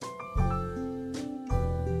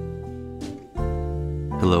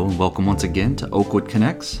Hello and welcome once again to Oakwood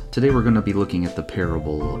Connects. Today we're going to be looking at the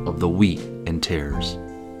parable of the wheat and tares.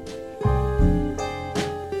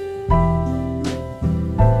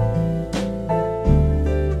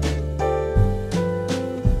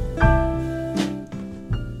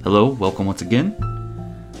 Hello, welcome once again.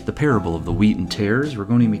 The parable of the wheat and tares. We're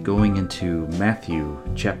going to be going into Matthew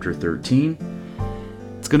chapter 13.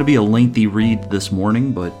 It's going to be a lengthy read this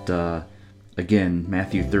morning, but again,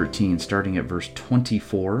 Matthew 13, starting at verse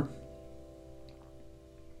 24.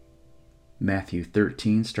 Matthew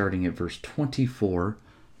 13, starting at verse 24.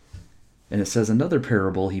 And it says, "Another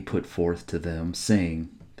parable he put forth to them, saying,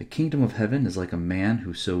 The kingdom of heaven is like a man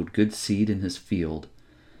who sowed good seed in his field.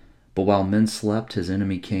 But while men slept, his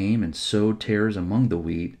enemy came and sowed tares among the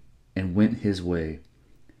wheat, and went his way.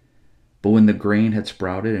 But when the grain had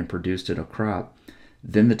sprouted and produced it a crop,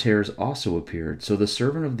 then the tares also appeared. So the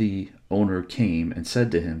servant of the owner came and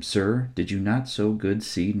said to him, Sir, did you not sow good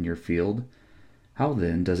seed in your field? How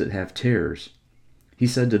then does it have tares? He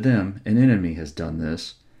said to them, An enemy has done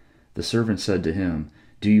this. The servant said to him,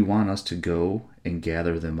 Do you want us to go and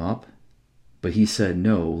gather them up? But he said,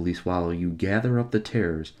 No, lest while you gather up the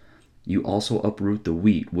tares, you also uproot the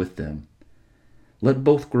wheat with them. Let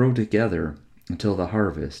both grow together until the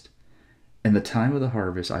harvest. In the time of the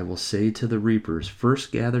harvest I will say to the reapers,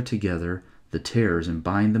 First gather together the tares and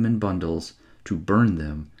bind them in bundles to burn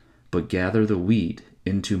them, but gather the wheat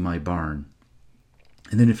into my barn."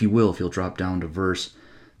 And then if you'll drop down to verse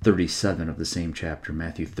 37 of the same chapter,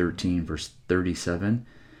 Matthew 13, verse 37,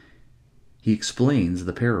 he explains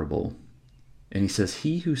the parable. And he says,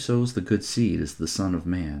 He who sows the good seed is the Son of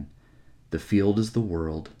Man. The field is the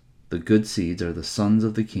world. The good seeds are the sons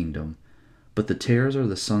of the kingdom, but the tares are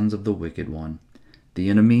the sons of the wicked one. The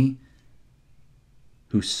enemy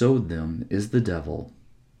who sowed them is the devil.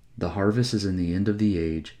 The harvest is in the end of the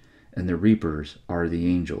age, and the reapers are the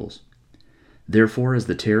angels. Therefore, as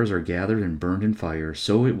the tares are gathered and burned in fire,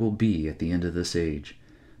 so it will be at the end of this age.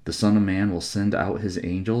 The Son of Man will send out his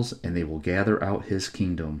angels, and they will gather out of his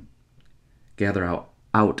kingdom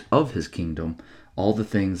all the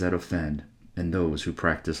things that offend, and those who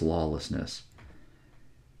practice lawlessness.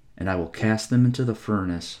 And I will cast them into the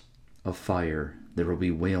furnace of fire. There will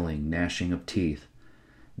be wailing, gnashing of teeth.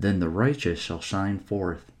 Then the righteous shall shine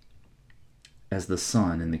forth as the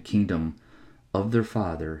sun in the kingdom of their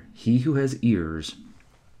Father. He who has ears,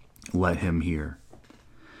 let him hear."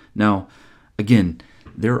 Now, again,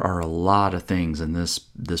 there are a lot of things in this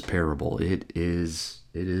parable. It is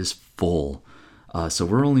full. So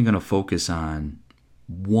we're only going to focus on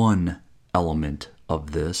one element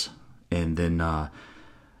of this, and then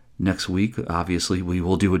next week, obviously, we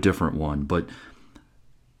will do a different one. But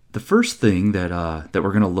the first thing that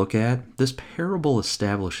we're going to look at, this parable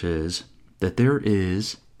establishes that there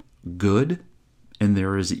is good and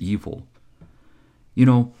there is evil. You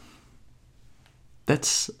know,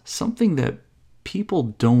 that's something that people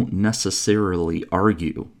don't necessarily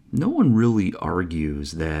argue. No one really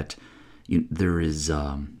argues that there is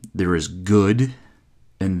good,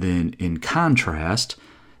 and then in contrast,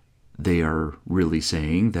 they are really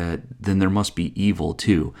saying that then there must be evil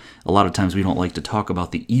too. A lot of times we don't like to talk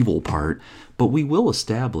about the evil part, but we will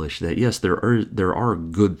establish that yes, there are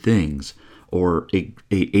good things, or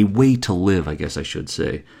a way to live, I guess I should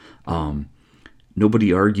say.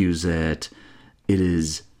 Nobody argues that it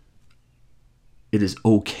is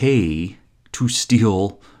okay to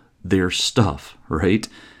steal their stuff, right?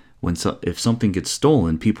 If something gets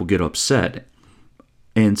stolen, people get upset.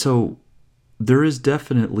 And so there is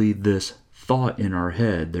definitely this thought in our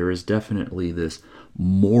head. There is definitely this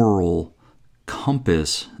moral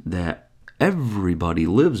compass that everybody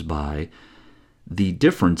lives by. The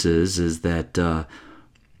difference is that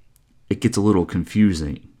it gets a little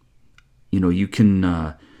confusing. You know,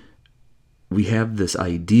 we have this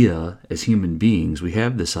idea as human beings, we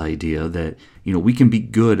have this idea that, we can be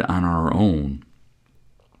good on our own.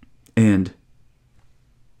 And,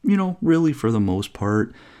 really for the most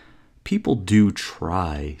part, people do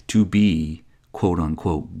try to be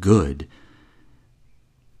quote-unquote good.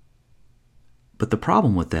 But the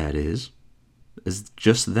problem with that is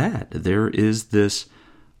just that. There is this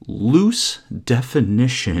loose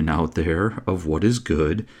definition out there of what is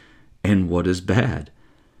good and what is bad.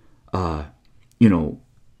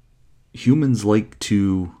 Humans like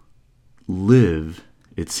to live,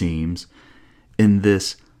 it seems, in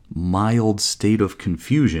this mild state of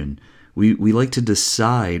confusion. We like to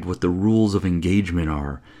decide what the rules of engagement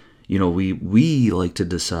are. We like to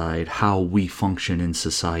decide how we function in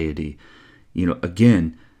society.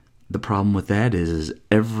 Again, the problem with that is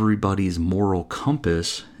everybody's moral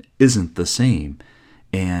compass isn't the same.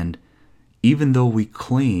 And even though we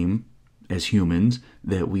claim as humans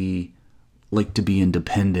that we like to be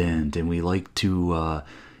independent and we like to,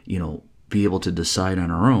 be able to decide on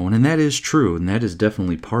our own, and that is true, and that is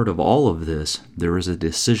definitely part of all of this. There is a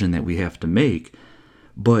decision that we have to make,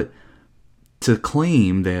 but to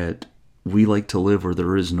claim that we like to live where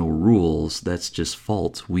there is no rules, that's just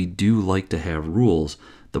false. We do like to have rules.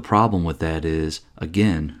 The problem with that is,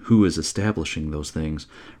 again, who is establishing those things?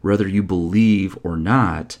 Whether you believe or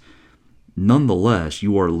not, nonetheless,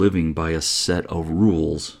 you are living by a set of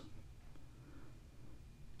rules.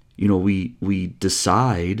 We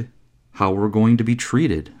decide how we're going to be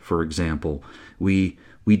treated, for example. We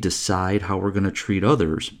decide how we're going to treat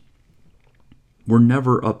others. We're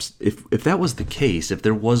never up. If that was the case, if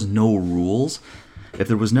there was no rules, if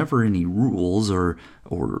there was never any rules or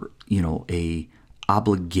a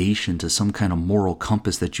obligation to some kind of moral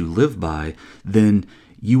compass that you live by, then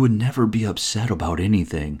you would never be upset about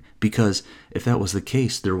anything, because if that was the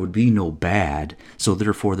case, there would be no bad, so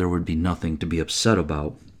therefore there would be nothing to be upset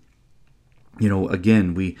about.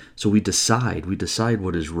 Again, we decide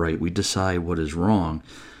what is right, we decide what is wrong,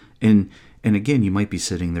 and again, you might be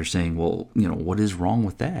sitting there saying, well, what is wrong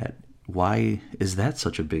with that? Why is that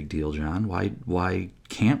such a big deal, John? Why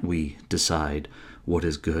can't we decide what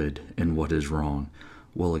is good and what is wrong?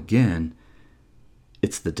 Well, again,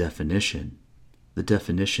 it's the definition. The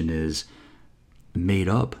definition is made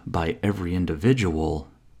up by every individual.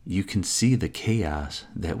 You can see the chaos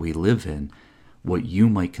that we live in. What you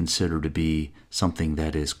might consider to be something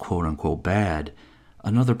that is quote-unquote bad,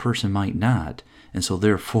 another person might not. And so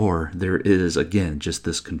therefore, there is, again, just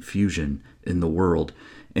this confusion in the world.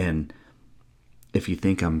 And if you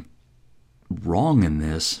think I'm wrong in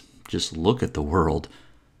this, just look at the world.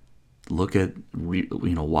 Look at,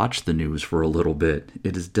 watch the news for a little bit.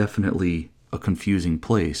 It is definitely a confusing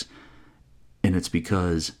place. And it's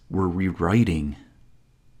because we're rewriting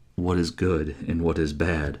what is good and what is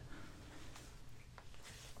bad.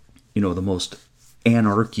 The most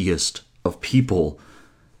anarchist of people,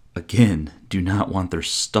 again, do not want their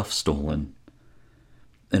stuff stolen.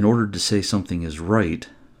 In order to say something is right,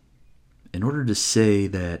 in order to say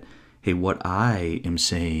that, hey, what I am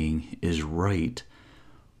saying is right,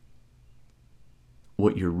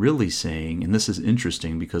 what you're really saying, and this is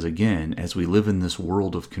interesting because, again, as we live in this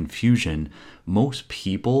world of confusion, most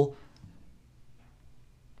people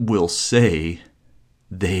will say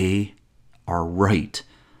they are right.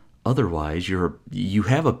 Otherwise, you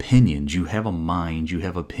have opinions, you have a mind, you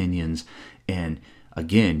have opinions, and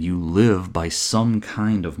again, you live by some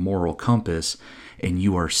kind of moral compass, and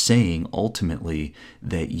you are saying ultimately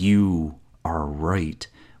that you are right,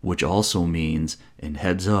 which also means, and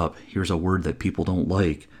heads up, here's a word that people don't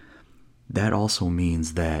like, that also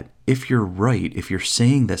means that if you're right, if you're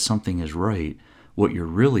saying that something is right, what you're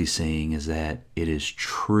really saying is that it is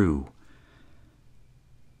true.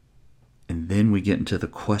 And then we get into the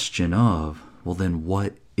question of, well, then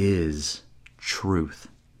what is truth?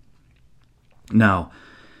 Now,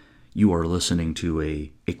 you are listening to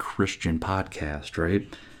a Christian podcast, right?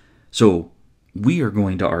 So we are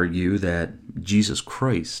going to argue that Jesus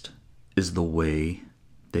Christ is the way,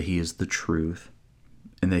 that he is the truth,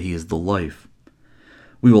 and that he is the life.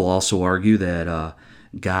 We will also argue that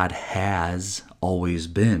God has always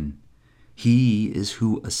been. He is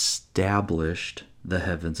who established the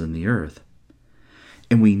heavens and the earth.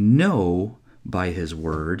 And we know by his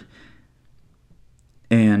word,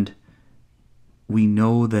 and we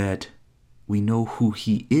know who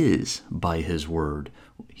he is by his word.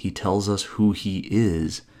 He tells us who he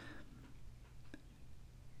is.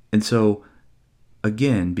 And so,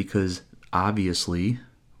 again, because obviously,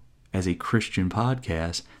 as a Christian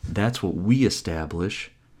podcast, that's what we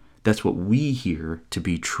establish, that's what we hear to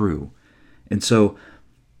be true. And so,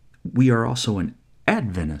 we are also an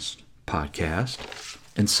Adventist podcast.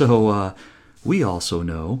 And so, we also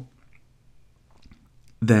know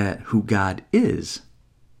that who God is.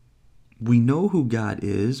 We know who God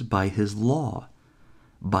is by his law,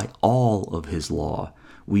 by all of his law.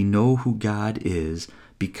 We know who God is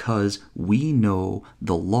because we know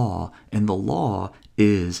the law, and the law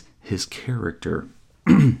is his character.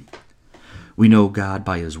 We know God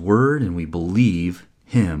by his word, and we believe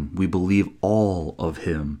him. We believe all of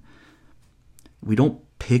him. We don't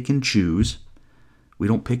pick and choose. We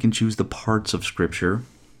don't pick and choose the parts of Scripture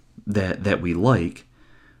that we like.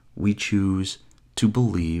 We choose to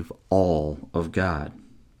believe all of God.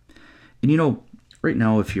 And right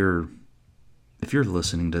now, if you're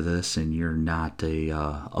listening to this and you're not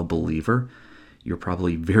a believer, you're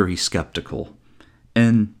probably very skeptical.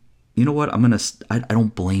 And you know what? I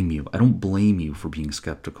don't blame you. I don't blame you for being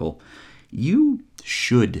skeptical. you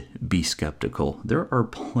should be skeptical. There are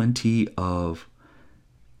plenty of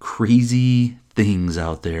crazy things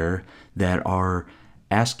out there that are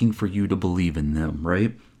asking for you to believe in them,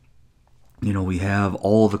 right? We have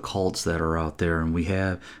all the cults that are out there, and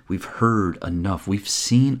we've heard enough. We've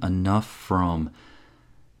seen enough from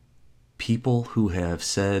people who have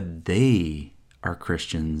said they are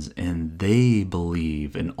Christians and they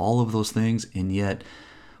believe in all of those things, and yet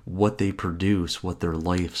what they produce, what their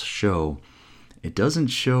lives show, it doesn't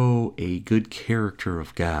show a good character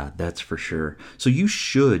of God, that's for sure. So you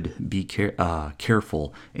should be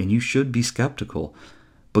careful, and you should be skeptical.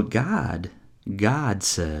 But God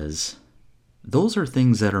says those are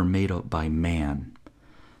things that are made up by man.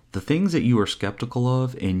 The things that you are skeptical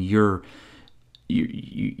of, and your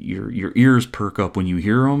ears perk up when you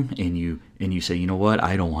hear them, and you say, you know what,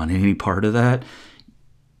 I don't want any part of that.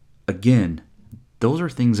 Again, those are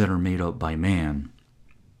things that are made up by man.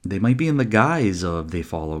 They might be in the guise of they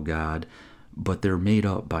follow God, but they're made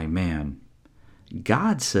up by man.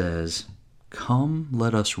 God says, come,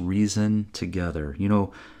 let us reason together.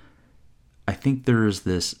 I think there's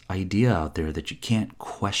this idea out there that you can't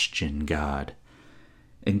question God.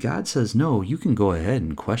 And God says, no, you can go ahead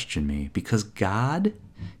and question me, because God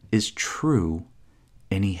is true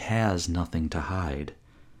and he has nothing to hide.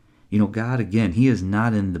 God, again, he is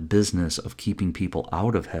not in the business of keeping people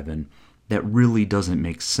out of heaven. That really doesn't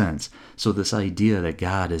make sense. So this idea that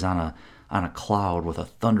God is on a cloud with a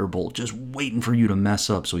thunderbolt just waiting for you to mess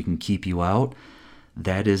up so he can keep you out,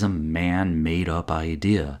 that is a man-made up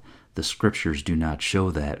idea. The scriptures do not show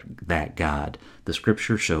that God. The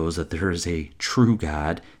scripture shows that there is a true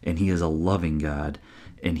God, and he is a loving God,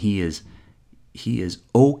 and he is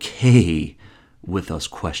okay with us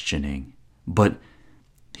questioning. But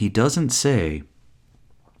he doesn't say,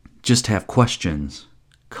 just have questions.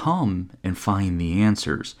 Come and find the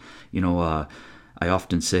answers. I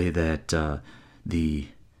often say that the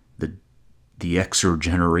Xer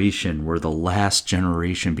generation were the last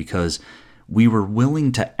generation because we were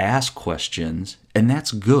willing to ask questions, and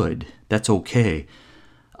that's good. That's okay.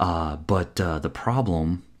 But the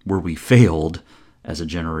problem where we failed as a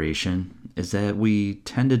generation is that we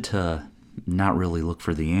tended to not really look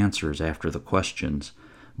for the answers after the questions.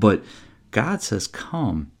 But God says,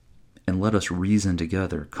 come and let us reason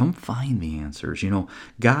together. Come find the answers.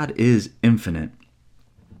 God is infinite.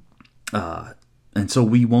 And so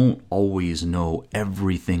we won't always know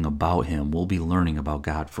everything about him. We'll be learning about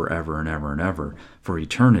God forever and ever and ever for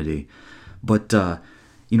eternity. But,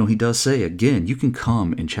 he does say, again, you can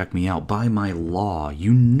come and check me out by my law.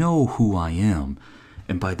 You know who I am.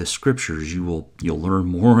 And by the scriptures, you'll learn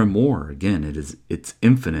more and more. Again, it's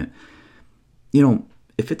infinite.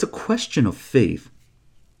 If it's a question of faith,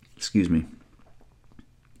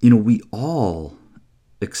 we all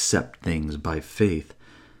accept things by faith.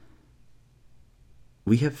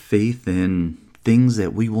 We have faith in things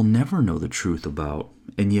that we will never know the truth about,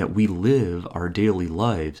 and yet we live our daily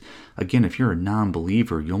lives. Again, if you're a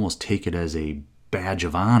non-believer, you almost take it as a badge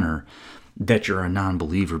of honor that you're a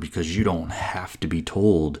non-believer, because you don't have to be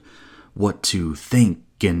told what to think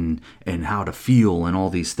and how to feel and all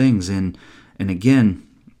these things. And again,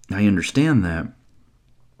 I understand that.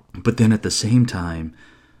 But then at the same time,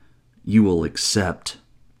 you will accept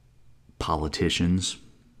politicians.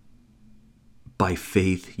 By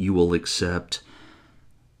faith, you will accept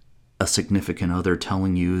a significant other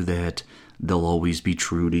telling you that they'll always be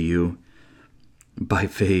true to you. By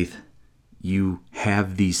faith, you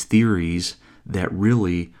have these theories that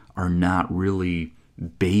really are not really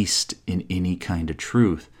based in any kind of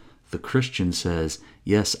truth. The Christian says,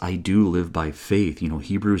 yes, I do live by faith.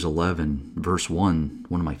 Hebrews 11, verse 1,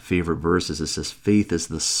 one of my favorite verses, it says, faith is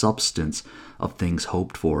the substance of things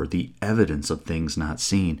hoped for, the evidence of things not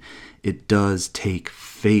seen. It does take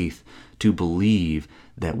faith to believe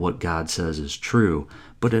that what God says is true,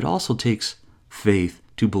 but it also takes faith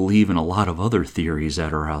to believe in a lot of other theories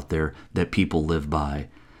that are out there that people live by.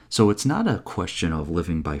 So it's not a question of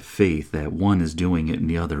living by faith that one is doing it and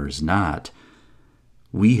the other is not.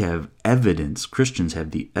 We have evidence. Christians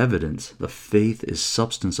have the evidence. The faith is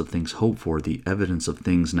substance of things hoped for, the evidence of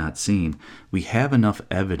things not seen. We have enough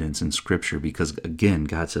evidence in Scripture because, again,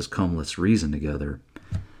 God says, come, let's reason together.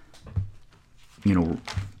 In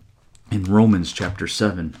Romans chapter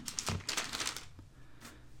 7,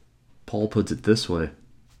 Paul puts it this way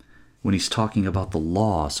when he's talking about the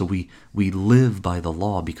law. So we live by the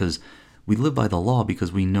law because we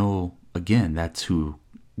know, again, that's who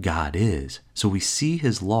God is. So we see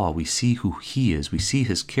his law, we see who he is, we see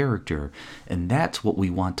his character, and that's what we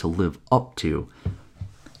want to live up to.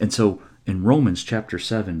 And so in Romans chapter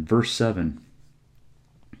 7, verse 7,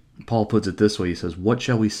 Paul puts it this way. He says, "What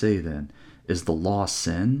shall we say then? Is the law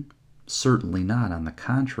sin? Certainly not. On the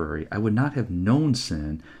contrary, I would not have known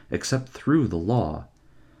sin except through the law.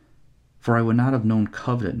 For I would not have known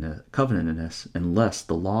covetousness unless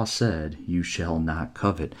the law said, 'You shall not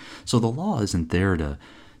covet.'" So the law isn't there to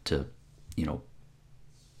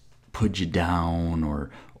put you down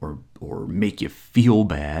or make you feel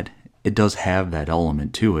bad. It does have that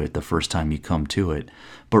element to it the first time you come to it.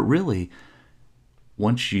 But really,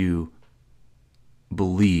 once you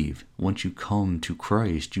believe, once you come to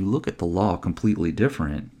Christ, you look at the law completely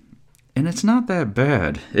different. And it's not that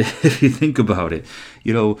bad if you think about it.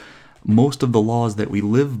 Most of the laws that we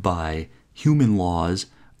live by, human laws,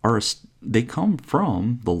 they come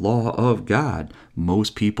from the law of God.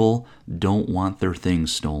 Most people don't want their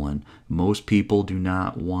things stolen. Most people do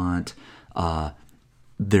not want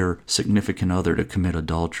their significant other to commit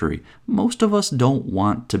adultery. Most of us don't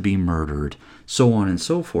want to be murdered, so on and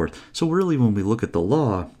so forth. So really, when we look at the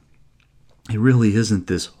law, it really isn't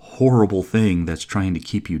this horrible thing that's trying to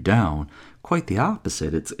keep you down. Quite the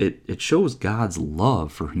opposite. It shows God's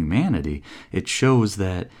love for humanity. It shows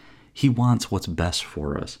that He wants what's best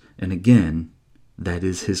for us. And again, that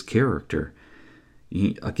is His character.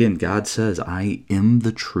 Again, God says, "I am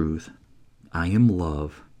the truth. I am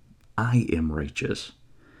love. I am righteous."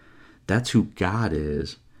 That's who God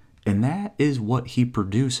is. And that is what He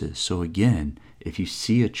produces. So again, if you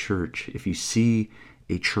see a church, if you see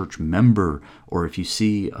a church member, or if you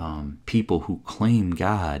see people who claim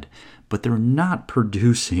God, but they're not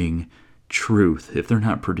producing truth, if they're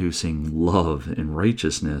not producing love and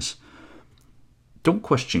righteousness, don't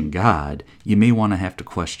question God. You may want to have to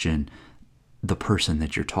question the person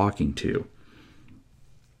that you're talking to.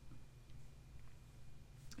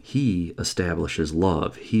 He establishes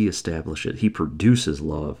love. He produces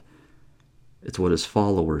love. It's what His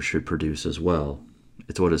followers should produce as well.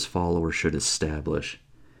 It's what His followers should establish.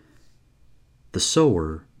 The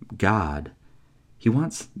sower, God, He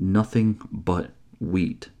wants nothing but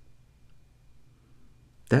wheat.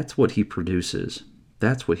 That's what He produces.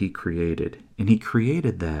 That's what He created. And He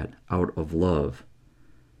created that out of love.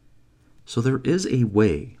 So there is a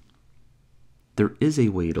way. There is a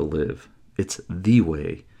way to live. It's the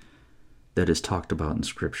way that is talked about in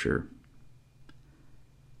Scripture.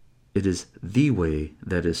 It is the way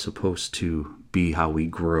that is supposed to be how we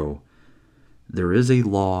grow. There is a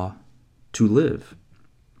law to live.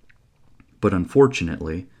 But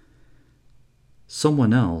unfortunately,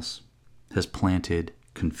 someone else has planted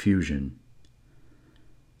confusion.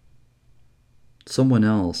 Someone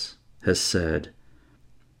else has said,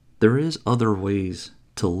 there is other ways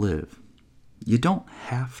to live. You don't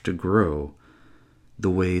have to grow the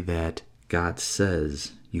way that God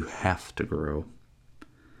says you have to grow.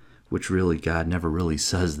 Which really, God never really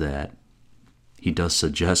says that. He does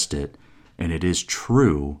suggest it, and it is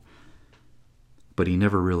true, but He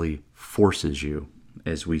never really forces you,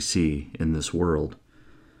 as we see in this world.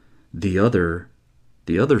 The other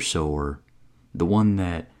sower, the one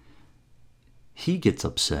that he gets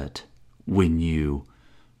upset when you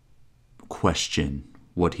question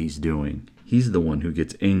what he's doing. He's the one who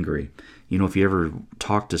gets angry. If you ever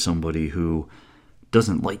talk to somebody who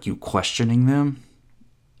doesn't like you questioning them,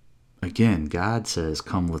 again, God says,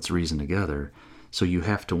 "Come, let's reason together." So you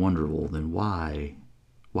have to wonder, well, then why?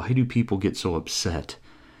 Why do people get so upset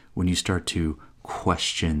when you start to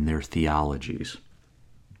question their theologies?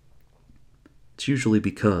 It's usually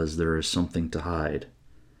because there is something to hide.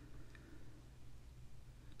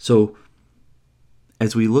 So,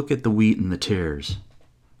 as we look at the wheat and the tares,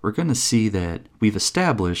 we're going to see that we've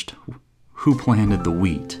established who planted the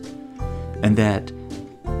wheat, and that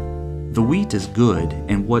the wheat is good,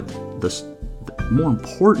 and more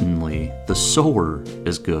importantly, the sower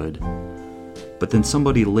is good. But then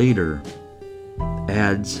somebody later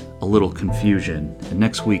adds a little confusion, and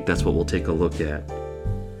next week that's what we'll take a look at.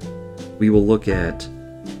 We will look at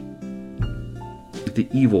the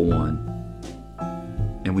evil one,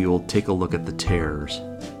 and we will take a look at the tares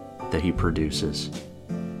that he produces.